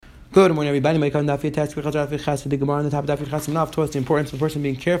Good morning, everybody. My come Daf Yitach Chas the Gemara on the top of Daf Yitach Nav towards the importance of the person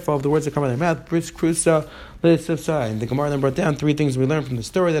being careful of the words that come out of their mouth. Bris Krusa, and the Gemara then brought down three things we learned from the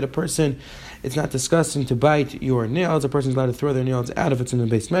story: that a person, it's not disgusting to bite your nails. A person's allowed to throw their nails out if it's in the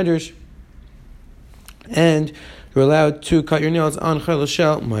base medrash, and you're allowed to cut your nails on Chel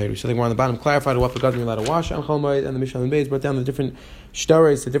Shel Ma'ir. So the Gemara on the bottom clarified what the you're allowed to wash on Chel Ma'ir, and the Mishnah and Beis brought down the different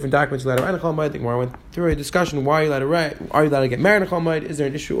shtaris, the different documents you're allowed to write on Chel Ma'ir. The Gemara went through a discussion: why are you allowed to write? Are you allowed to get married on Chel Ma'ir? Is there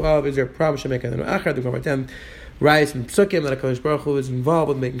an issue of? Is there a problem? Should make an achar? The Gemara brought rise from psukim that HaKadosh Baruch Hu is involved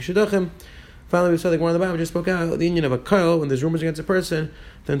with making shidduchim. Finally, we saw the Gemara on the bottom just spoke out the union of a koil when there's rumors against a person.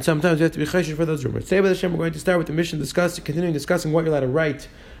 Then sometimes you have to be chesed for those rumors. Today, by the Shem, we're going to start with the mission continuing discussing what you're allowed to write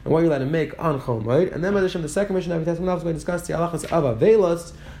and what you're allowed to make on Chol Moed. And then by the Shem, the second mission that we is going to discuss the halachas of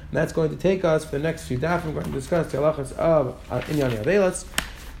avelos, and that's going to take us for the next few daf. We're going to discuss the halachas of inyan avelos.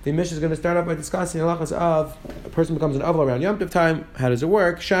 The mission is going to start off by discussing the halachas of a person becomes an aval around Yom Tov time. How does it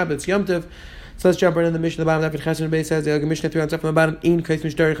work? Shabbat, Yom Tov. So let's jump right into the mission. The bottom of the Chesed and Beis says the Mishnah 3 on top from the bottom. In case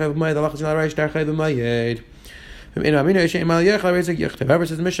Mishdar Chayv Mayed, the halachas in Alarish Dar Chayv Mayed. However,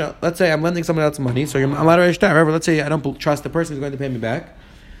 says the Mishnah, let's say I'm lending someone else money, so I'm allowed to write shtar. However, let's say I don't trust the person who's going to pay me back.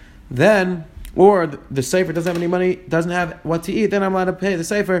 Then, or the sefer doesn't have any money, doesn't have what to eat, then I'm allowed to pay the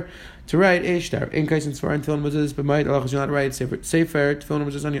sefer to write a shtar. In case it's for Tefillin Moses, but Mayed, Allah is not to write sefer Tefillin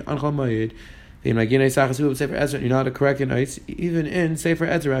Moses on Chol Mayed. You're not to correct it even in Sefer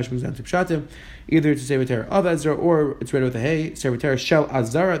Ezra. Rashi moves down to Pshatim. Either it's a Sefer Torah of Ezra or it's read with a hey. Sefer Torah Shel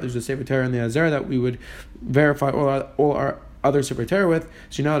Azara. There's a Sefer Torah in the Azara that we would verify all our other Sefer Torah with.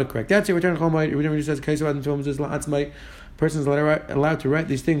 So you know how to correct that. Sefer Torah Chol Ma'id. It says a person is allowed to write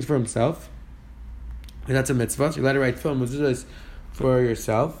these things for himself. And that's a mitzvah. So you're allowed to write film for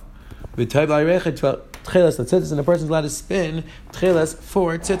yourself. Tchelas tzitzis, and a person's allowed to spin tchelas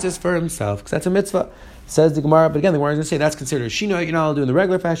for tzitzis for himself, because that's a mitzvah. Says the Gemara, but again, the Gemara is going to say that's considered a shinoi. You're not allowed to do in the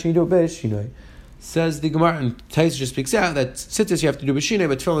regular fashion, you do it b'shinoi. Says the Gemara, and Tais just speaks out that tzitzis you have to do b'shinoi,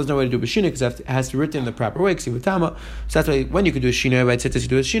 but tefillin there's no way to do b'shinoi because it has to be written in the proper way. So that's why when you can do a shinoi by tzitzis, you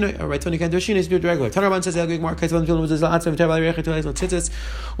do a shinoi, or right when you can't do a shinoi, you do it regular. Tanarban says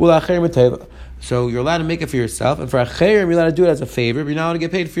so you're allowed to make it for yourself, and for a chayrim you're allowed to do it as a favor, but you're not allowed to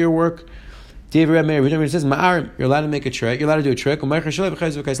get paid for your work. David Meir, it says ma'arim, you're allowed to make a trick, you're allowed to do a trick. You're allowed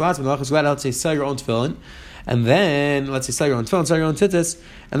to say sell your own tefillin, and then let's say sell your own tefillin, sell your own tzitzis,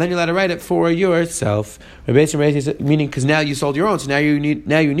 and then you're allowed to write it for yourself. Meaning because now you sold your own, so now you need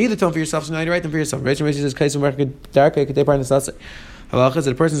the tefillin for yourself, so now you write them for yourself. Halacha is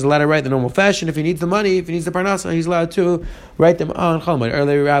that a person is allowed to write the normal fashion. If he needs the money, if he needs the parnasa, he's allowed to write them on Chol Moed.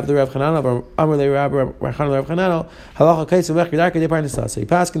 Earlier, Rav Chananel, or Amrle Rav Chananel, halacha kaisu mech gedarke de parnasa. So you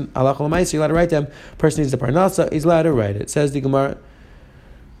pass halacha l'maisa, you're allowed to write them. Person needs the parnasa, he's allowed to write it. Says the Gemara.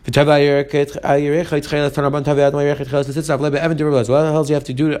 What the hell do you have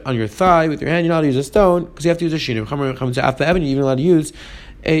to do it on your thigh with your hand? You're not allowed to use a stone because you have to use a shinu. You're even allowed to use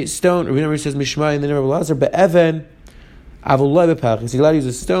a stone. Remember, it says Mishmai in the name of Allah, be'even. He's allowed to use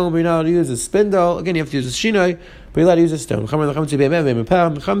a stone, but you're not allowed to use a spindle. Again, you have to use a shinoi, but you're allowed to use a stone.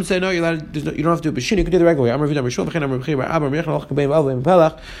 Chum say no, you don't have to do it b'shinoi. You can do it the regular way.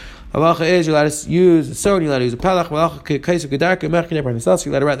 Halacha is you're allowed to use a stone, you're allowed to use a palach. You're allowed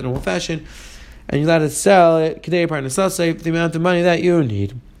to write the normal fashion, and you're allowed to sell it for the amount of money that you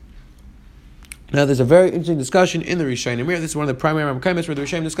need. Now, there's a very interesting discussion in the Rishonim here. This is one of the primary Ramkaimis where the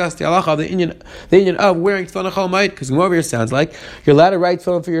Rishonim discuss the halacha of the Indian of wearing tefillin on Chol Moed, because the Gemara sounds like you're allowed to write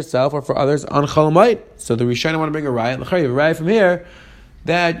tefillin for yourself or for others on Chol Moed. So the Rishonim want to bring a riot. You have a riot from here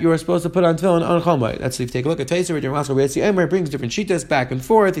that you are supposed to put on tefillin on Chol Moed. That's if you take a look at Taiser, it brings different shitas back and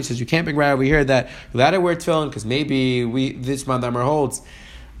forth. He says you can't bring right over here that you're allowed to wear tefillin because maybe this Mandamar holds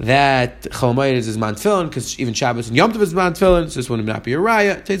that Chol Moed is Zman Tefillin, because even Shabbos and Yom Tov is Zman Tefillin, so this would not be a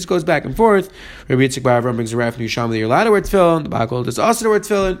raya. Tais goes back and forth. Rabbi Yitzchak Bar Avram brings a raya from Yisham that you're allowed to wear tefillin. The Ba'akol is also to wear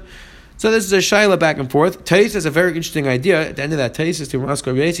tefillin. So this is a shaila back and forth. Tais has a very interesting idea. At the end of that, Tais to Ramas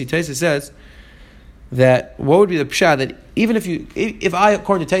Korbiesi, Tais says that what would be the pshat that even if I,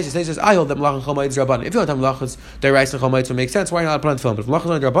 according to Tais says I hold that Malach and Chol Moed is Rabbanan. If you don't have Malach is Deirais and Chol Moed, so it makes sense. Why are you not put on tefillin? But if Malach is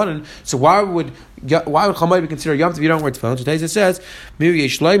not Rabbanan, so why would Chol Moed be considered Yom Tov if you don't wear tefillin? So Tais says maybe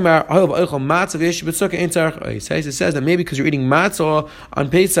Tais says that maybe because you're eating matzah on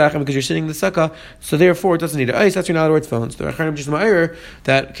Pesach and because you're sitting in the sukkah, so therefore it doesn't need ice. That's you're not allowed to wear tefillin. So the Acharonim just ma'ir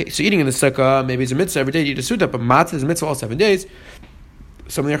that so eating in the sukkah maybe it's a mitzvah every day you eat a suda, but matzah is a mitzvah all 7 days.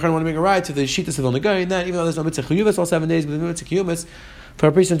 Some of the Acharonim want to bring a ride to the Shitas of Vilnagai, and that even though there's no mitzvah chiyuvas all 7 days, but there's no mitzvah chiyuvas for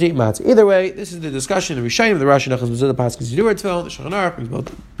a person to eat matzah. Either way, this is the discussion. The Rishayim, the Rashi Nachas Mezuzah Paskins Yidur Tefillin, the Shulchan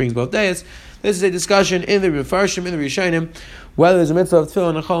Aruch brings both days. This is a discussion in the Mefarshim, in the Rishayim, whether there's a mitzvah of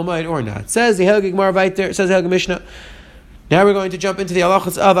tefillin and Chol Moed or not. Says the Helgig Mar Vayter, says the Helgig Mishnah. Now we're going to jump into the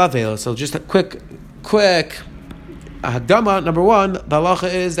halachas of Avela. So just a quick Hagdama, number one, the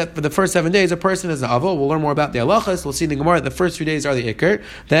halacha is that for the first 7 days, a person is an avil. We'll learn more about the halachas. We'll see in the Gemara that the first 3 days are the ikr.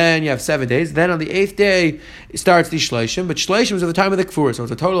 Then you have 7 days. Then on the 8th day starts the shleishim. But shleishim is at the time of the kfura, so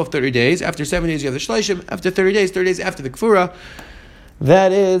it's a total of 30 days. After 7 days, you have the shleishim. After 30 days after the kfura,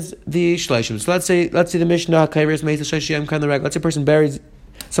 that is the shleishim. So let's say the Mishnah kairis meis shleishim kind of reg. Let's say a person buries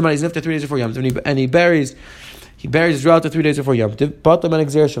somebody's nifta 3 days before Yom Tov, and he buries his relative 3 days before Yom Tov. The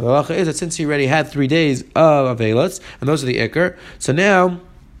halacha is that since he already had 3 days of Avelas, and those are the Iker, so now,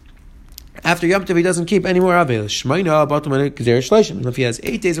 after Yom Tov, he doesn't keep any more Avelas. And if he has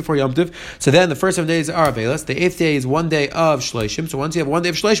 8 days before Yom Tov, so then the first 7 days are Avelas. The 8th day is 1 day of Shleishim. So once you have 1 day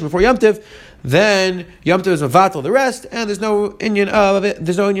of Shleishim before Yom Tov, then Yom Tov is Mavatal the rest, and there's no Indian of it.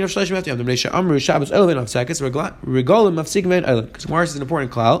 There's no Indian of Shleishim after Yom Tov. Amru Shabbos Olavin of Sakis Regolim of Sigvein Olam. Because Mars is an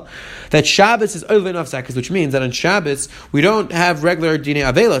important klal that Shabbos is Olavin of Sakis, which means that on Shabbos we don't have regular Dinei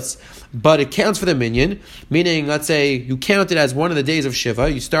Avelas, but it counts for the minyan. Meaning, let's say you count it as one of the days of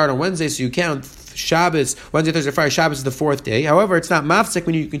Shiva. You start on Wednesday, so you count Shabbos, Wednesday, Thursday, Friday. Shabbos is the 4th day. However, it's not mafsek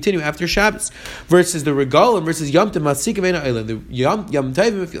when you continue after Shabbos. Versus the regalim versus Yom Tov mafsik ve'ena olam. The Yom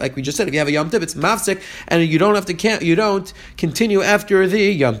Tov, like we just said, if you have a Yom Tov, it's mafsek, and you don't have to count. You don't continue after the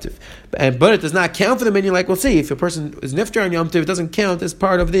Yom Tov. But it does not count for the minyan, like we'll see. If a person is niftar on Yom Tov, it doesn't count as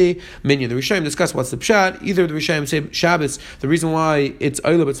part of the minyan. The Rishonim discuss what's the pshat. Either the Rishonim say Shabbos. The reason why it's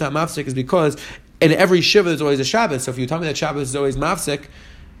olam, but it's not mafsek, is because in every shiva there's always a Shabbos. So if you tell me that Shabbos is always mafsek,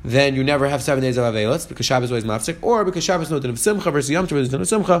 then you never have 7 days of Avelas, because Shabbos is always mafsek, or because Shabbos is no din of Simcha versus Yom Tov is din of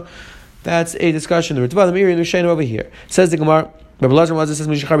Simcha. That's a discussion. The Ritva, the Meiri, and the Rishonim over here. Says the Gemara, Rabbi Lazar says,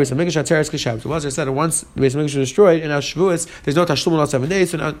 Lazar said that once the Beis Hamikdash was destroyed, and now Shavuos, there's no Tashlum in all 7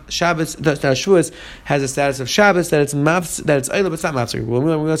 days, so now Shavuos has a status of Shabbos, that it's Eilah, but it's not mafsek.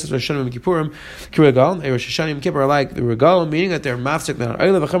 When we says Rosh Hashanah and Kippurim, Kiregal, and Rosh Hashanah and Kippur are like the Regal, meaning that they're mafsek, not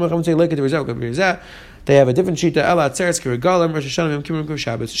Eilah, v'chem say like the Rizal, they have a different shita. Ela Atzeres Kiregalim, Rosh Hashanah Yom Kippur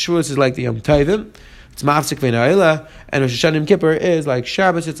Shabbos. Shavuos is like the Yom Tovim. It's mafsek v'na'ila, and Rosh Hashanah Yom Kippur is like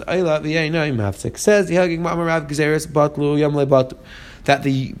Shabbos. It's Eilah v'yeinai mafsek. Says the Hagig Ma'amar Rav Gezeres Batlu Yom LeBatu, that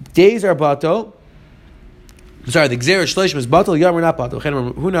the days are batal. Sorry, the Gzeres Shleishim is batal, Yom or not batal.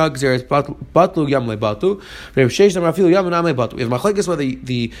 Huna Gzeres Batlu Yom LeBatu. Reb Sheish Nam Rafilu Yom Nam LeBatu. If machlekes whether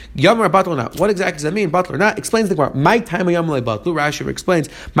the Yom are batal or not, what exactly does that mean? Batal or not? Explains the Gemara. My time Yom LeBatu. Rashi explains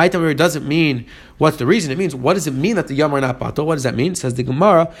my time doesn't mean. What's the reason? It means, what does it mean that the Yom are not batal? What does that mean? Says the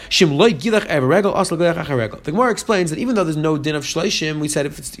Gemara, Shim loy gilach ever regel, asla gilach achar regel. The Gemara explains that even though there's no din of shleishim, we said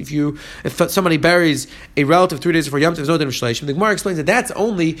if somebody buries a relative 3 days before Yom Tov, there's no din of shleishim. The Gemara explains that that's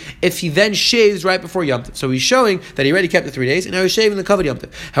only if he then shaves right before Yom Tov. So he's showing that he already kept the 3 days, and now he's shaving the covered Yom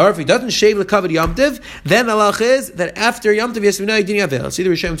Tov. However, if he doesn't shave the covered Yom Tov, then the halach is that after Yom Tov, yes, we know dini avel. So either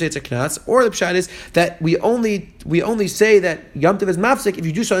Rishonim say it's a knas, or the pshat is that we only say that Yom Tov is mafsek if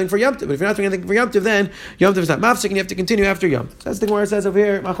you do something for Yom Tov. But if you're not doing anything for Yom Tov, then Yom Tov is not mafsek, and you have to continue after Yom Tov. That's the Gemara says over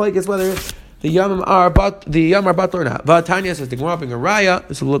here. Machlekes whether the Yom are batal or not. Vatanya says the Gemara being a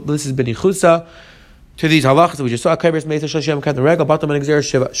raya. So this is Beni Chusa. To these halachas that we just saw, Kaibers Meitha Shloshim kan the regal, Batam and Exer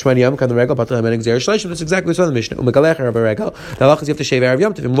Shvaniyam kan the regal, Batam and Exer Shloshim. That's exactly what's on the Mishnah. Umegalech Erev Regal. The halachas you have to shave Erev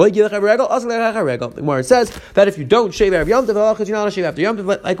Yom Tov. Imloy Gilech Erev Regal, Asalech Erev Regal. The Gemara says that if you don't shave Erev Yom Tov, the halachas you're not allowed to shave after Yom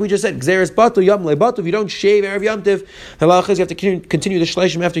Tov. Like we just said, Xeris Batu Yom Le Batu. If you don't shave Erev Yom Tov, the halachas you have to continue the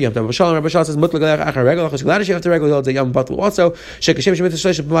Shloshim after Yom Tov. Rabbi Shal says Mut Legalech Erev Regal. Halachas you're allowed to shave after Regal. He holds a Yom Batu also. Shekashem Shemitah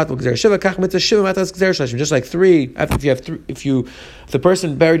Shloshim B'Matal Xer Shiva Kach Mitzvah Shiva Matas Xer Shloshim. Just like 3. If the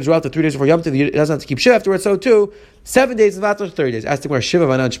person buried his relative 3 days before Yom Tov, he doesn't have to keep Shiva afterwards. So too. 7 days of Vatal, 30 days. Asking where Shiva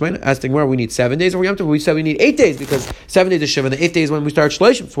Vanan Shemain. Asking where we need 7 days before Yom Tov. We said we need 8 days because 7 days is Shiva, and the 8th day is when we start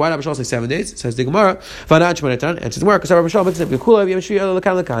Shloshim. So why not Rabbi Shal say 7 days? It says the Gemara Vanan Shemain. And says the Gemara because Rabbi Shal mixes Gekula. Yom Shvi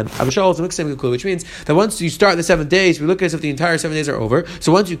Lakan Lakan. Rabbi Shal also mixes Gekula, which means that once you start the 7 days, we look as if the entire 7 days are over.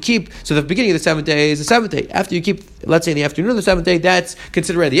 So once you keep, so the beginning of the 7th day is the 7th day. After you keep, let's say in the afternoon of the 7th day, that's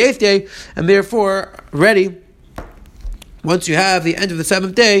considered the 8th day, and therefore ready. Once you have the end of the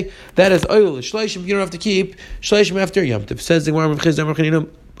 7th day, that is oil shleishim. You don't have to keep shleishim after Yom Tov. Says the Gemara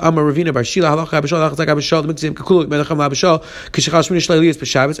Amar Ravina Bar Shila Halacha Abishal Halacha Abishal the Mixim Kakulu Melacham Abishal Kishachal Shmini Shleilius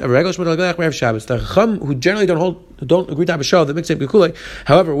B'Shabbos a regular Shmini Legalech Erev Shabbos. The Chacham who generally don't agree to Abishal the Mixim Kakulu.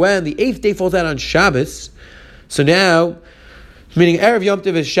 However, when the 8th day falls out on Shabbos, so now. Meaning Erev Yom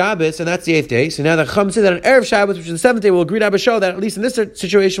Tov is Shabbos, and that's the 8th day. So now the Chacham said that on Erev Shabbos, which is the 7th day, will agree to Abishal that at least in this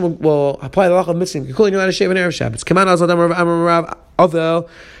situation will apply the Halacha of Mixim Kakulu. You're not to shave on Erev Shabbos. Come on, Azal Amar Rav Avel.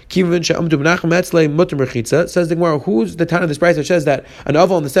 Says the Gemara, who's the town of this price that says that an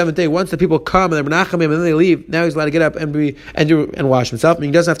Aval on the seventh day, once the people come and they're menachem him and then they leave, now he's allowed to get up and wash himself. I mean,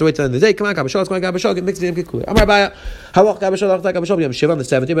 he doesn't have to wait till the end of the day. Come on, Gabashal, come on, Gabashal, get mixed in, get cooler. Amar Baya, halach Gabashal, Gabashal, Shiva on the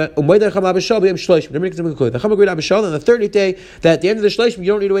 7th day, but Umayda Cham Gabashal, Shloishim. They're mixing cooler. The Cham agreed Gabashal on the 30th day that at the end of the Shloishim you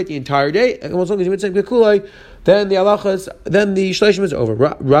don't need to wait the entire day. And as long as you mix in cooler, then the halachas, then the shleishim is over.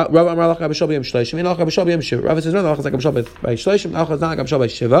 Rav Amar Halach Gabashal b'yam shleishim, and Halach Gabashal b'yam shiva. Rav says no, Halach is like Gabashal by shleishim, Halach is not like Gabashal by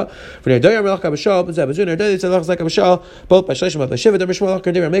shiva. For Nerdei Amar Halach Gabashal, but Zebazun Nerdei says Halach is like Gabashal both by shleishim and by shiva. Then Shmuel Halach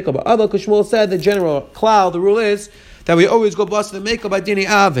Nerdei Mekel, but Abba Shmuel said the general cloud. The rule is that we always go blessed the Mekel by Dini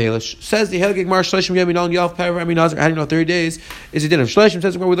Avel. Says the Helgig Mar Shleishim Yom Yinal Yalf Parav Ami Nazir. How do you know 30 days is a din of Shleishim?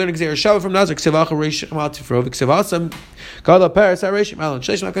 Says where we learn Xer Shava from Nazir. Ksivacha Reish Mal Tifrov Ksivasam Gala Paris Reish Mal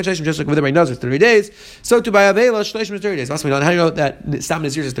Shleishim Akan Shleishim just like with the Nazir 30 days. So to by Avela Shleishim is 30 days. How do you know that Stam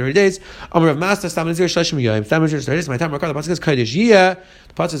Nazir is 30 days? Amar of Master Stam Nazir Shleishim Yom. Stam Nazir is 30 days. My time record the pasuk is Kodesh Yia.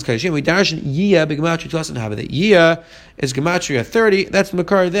 The pasuk is Kodesh Yia. We darshan Yia b'gematria to us and have it. Yia is gematria 30. That's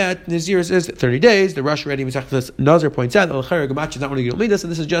Makar that Nazir is 30 days. The Rosh already Nazir points out Gematria is not really Gilmidas,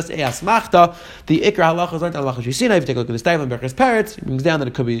 and this is just a asmachta. The ikra halacha is learned on halacha Shisina. If you take a look at the Style and Berachas Parrots, it brings down that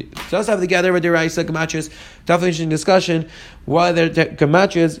it could be just have together with the Raisa Gematrias. Definitely interesting discussion whether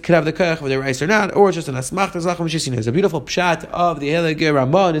Gematrias could have the koach with the Raisa or not, or it's just an asmachta halacha Shisina. It's a beautiful pshat of the Helige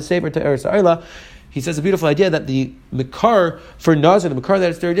Ramah in his Sefer to Eretz Ha'ila. He says a beautiful idea that the Makar for Nazir, the Makar that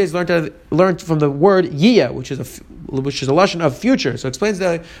is 30 days, learned from the word Yiyah, which is a lashon of future. So explains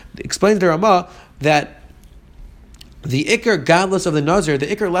the Ramah that the ikr godless of the Nazir, the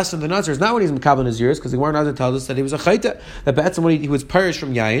ikr lesson of the Nazir is not when he's Mekabel Naziris, because the Gemara Nazir tells us that he was a chayta, that that's when he was perished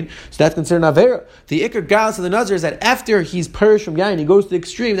from Yain, so that's considered Avera. The ikr godless of the Nazir is that after he's perished from Yain, he goes to the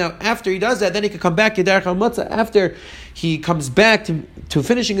extreme. Now, after he does that, then he could come back to Derech HaMatzah. After he comes back to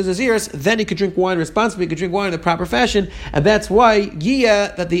finishing his Naziris, then he could drink wine responsibly, he could drink wine in the proper fashion, and that's why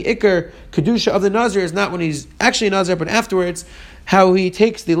Yiyah, that the ikr kedusha of the Nazir is not when he's actually a Nazir, but afterwards, how he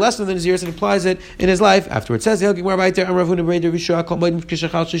takes the lesson of the Naziris and applies it in his life afterwards. It says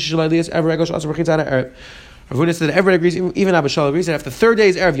Ravuna said that everyone agrees, even Abba Shal agrees, that after the 3rd day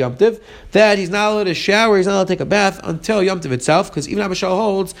is Erev Yom Tiv, that he's not allowed to shower, he's not allowed to take a bath until Yom Tiv itself, because even Abba Shal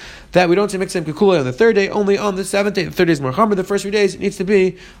holds that we don't say Mixem Kekula on the 3rd day, only on the 7th day. The 3rd day is more Chamber, the first 3 days it needs to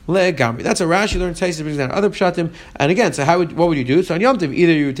be Le'gamri. That's a Rashi learns Taisa, brings down other Pshatim, and again, so what would you do? So on Yom Tiv,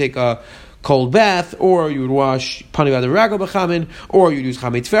 either you would take a cold bath, or you would wash Pani by the Ragal B'chamin, or you'd use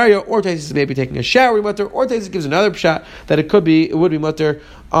Chametz Feria, or Taisis maybe taking a shower mutter, or Taisis gives another pshat that it would be mutter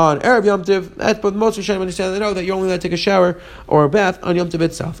on Erev Yom Tiv. But most Rishonim understand they know that you're only allowed to take a shower or a bath on Yom Tiv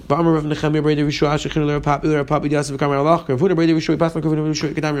itself. But Amar Rav Nechemia Brei Rishua Ashechin L'Rav Papi Diasav Kamar Allah Rav Huna Brei Rishua Pasman Kavuna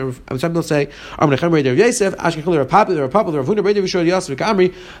Rishua Kedamri. Some people say Amar Nechemia Brei Yosef Ashechin L'Rav Papi Rav Huna Brei Rishua Diasav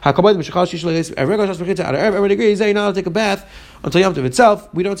Kamri Hakabod Mishachal Shish L'Yosef Every Gosh Mechitza Ad Erev. Everyone agrees that you're not allowed to take a bath until Yom Tov itself.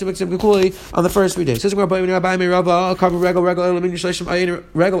 We don't say Mixim Kekuli on the first 3 days. Says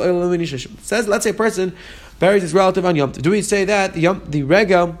let's say a person buries his relative on Yom Tov. Do we say that the Yom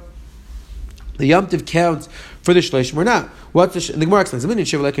Tov counts for the Shleishim or not? What's the Gemara explains?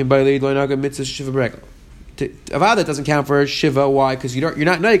 Avada doesn't count for Shiva. Why? Because you're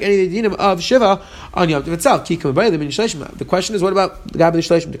not knowing any of the dinim of Shiva on Yom Tov itself. The question is, what about the guy with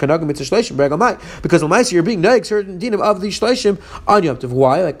the Shleishim? The Kanagim mitzvah Shleishim, because L'maisa you're being knowing certain dinim of the Shleishim on Yom Tov.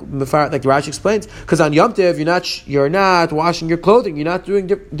 Why? Like the Rashi explains, because on Yom Tov you're not washing your clothing, you're not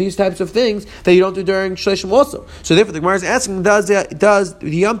doing these types of things that you don't do during Shleishim also. So therefore, the Gemara is asking, does the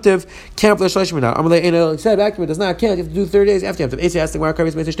Yom Tov count for the Shleishim or not? Amalei said back to me, it does not count. You have to do 30 days after Yom Tov. Asa asked the Gemara,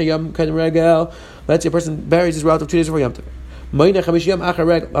 let's say a person buries his relative 2 days before Yom Tov.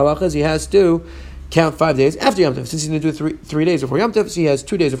 He has to count 5 days after Yom Tov. Since he's going to do 3 days before Yom Tov, so he has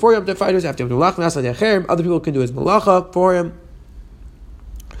 2 days before Yom Tov, 5 days after Yom Tov. Other people can do his malacha for him.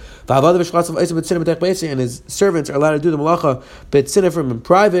 And his servants are allowed to do the malacha b'tzina from in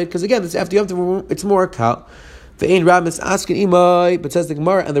private, because again, it's after Yom Tov, it's more kal. But says the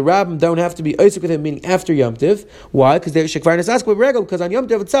Gemara, and the rabbim don't have to be oisik with him, meaning after Yom Tiv. Why? Because they're shekvarnis ask with regal, because on Yom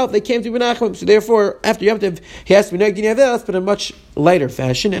Tiv itself they came to menachem. So therefore, after Yom Tiv, he has to be negdin avelis, but in a much lighter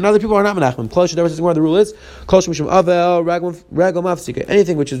fashion. And other people are not menachem. Klosh says the rule is klosh mishum avel regal mafsika.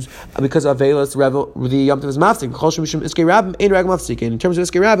 Anything which is because of avelis, the Yom Tiv is mafsik. Klosh mishum iskei rabbim ain't regal mafsika. In terms of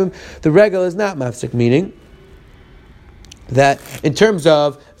iskei rabbim, the regal is not mafsik, meaning that in terms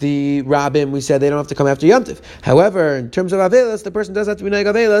of the rabbim, we said they don't have to come after Yom Tov. However, in terms of Avelis, the person does have to be Neg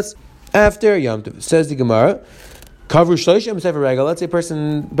Avelis after Yom Tov. Says the Gemara, Kavru Shloshim Sefer Let's say a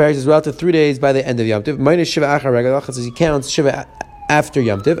person buries his relative 3 days by the end of Yom Tov. Minus Shiva Achar Regal, says he counts Shiva after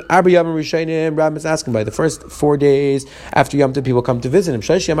Yom Tov. Arba Yom Rishayim, Rab is asking by the first 4 days after Yom Tov, people come to visit him.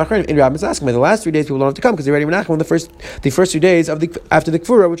 Shlishi Yom Achronim, Rab is asking by the last 3 days, people don't have to come because they're already menachem on the first 2 days of after the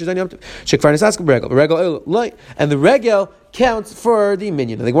Kfura, which is on Yom Tov. Shekfar is asking Regel, and the Regel counts for the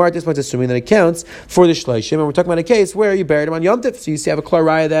minion. And the Gemara at this point is assuming that it counts for the Shleishim, and we're talking about a case where you buried him on Yom Tov. So you see, have a Klar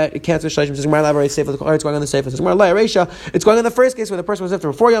Raya that it counts for Shleishim. It's going on the Sefer. It's going on the first case where the person was after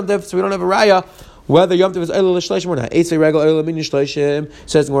before Yom Tov, so we don't have a Raya whether Yom Tov is Eilah L'Shleishim or not. Eitzei Regel Eilah Minyan Shleishim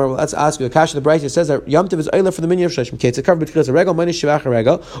says the Gemara. Well, let's ask you. The Kash of the Brayta says that Yom Tov is Eilah for the Minyan of Shleishim. Okay, it's a cover between a Regel, Mani Shivach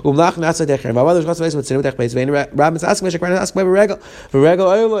Regel, Umlach Natzah Decher. My mother's Chassav with Sinut Echbeis. Rabbi is asking, Meshach ask by Regel. The Regel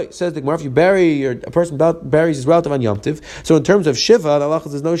Eilah says the Gemara. If you bury or a person buries his relative on Yom Tov, so in terms of Shiva, the Allah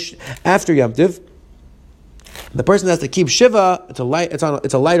there's no after Yom Tov. The person has to keep Shiva. It's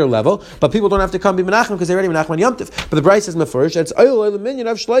a lighter level, but people don't have to come be menachem because they're already menachem on Yom Tov. But the Bryce says mefurish it's Eilah Minyan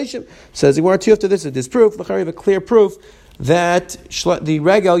of Shleishim. Says the Gemara too after this is disproof. We have a clear proof that the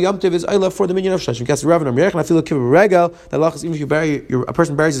Regel Yom Tov is Eilah for the Minyan of Shleishim. Because the Rav and Amir, and I feel like a Regel that Allah even if you bury a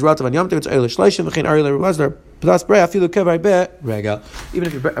person buries his relative on Yom Tov, it's Eilah Shleishim. V'chein Ariel Razner plus Bray. I feel like Regel. Even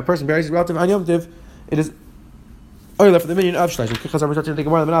if a person buries his relative on Yom Tov, it is Oiler for the minion of Shleishim. Because we're touching the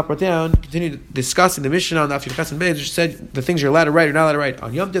Gemara, the Menach down, continue discussing the Mishnah on the After Chesed Beis, which said the things you're allowed to write, you're not allowed to write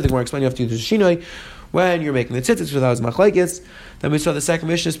on Yom Tov. The Gemara explained you have to use Shinoi when you're making the tzitzis, without his machlekes. Then we saw the second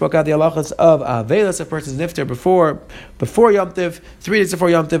Mishnah spoke out the halachas of avelas, a person's nifter before Yom Tov, 3 days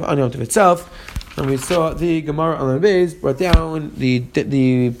before Yom Tov, on Yom Tov itself. And we saw the Gemara on the Beis brought down the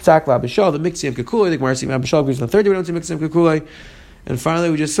Psak V'Abishal, the Mixi of Kekulei. The Gemara see Abishal agrees on the third day we don't see Mixi of Kekulei. And finally,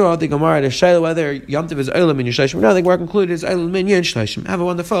 we just saw the Gemara at Shaila whether Yom Tov is Eilah Minyan Shleishim. Now the Gemara concluded is Eilah Minyan Shleishim. Have a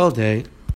wonderful day.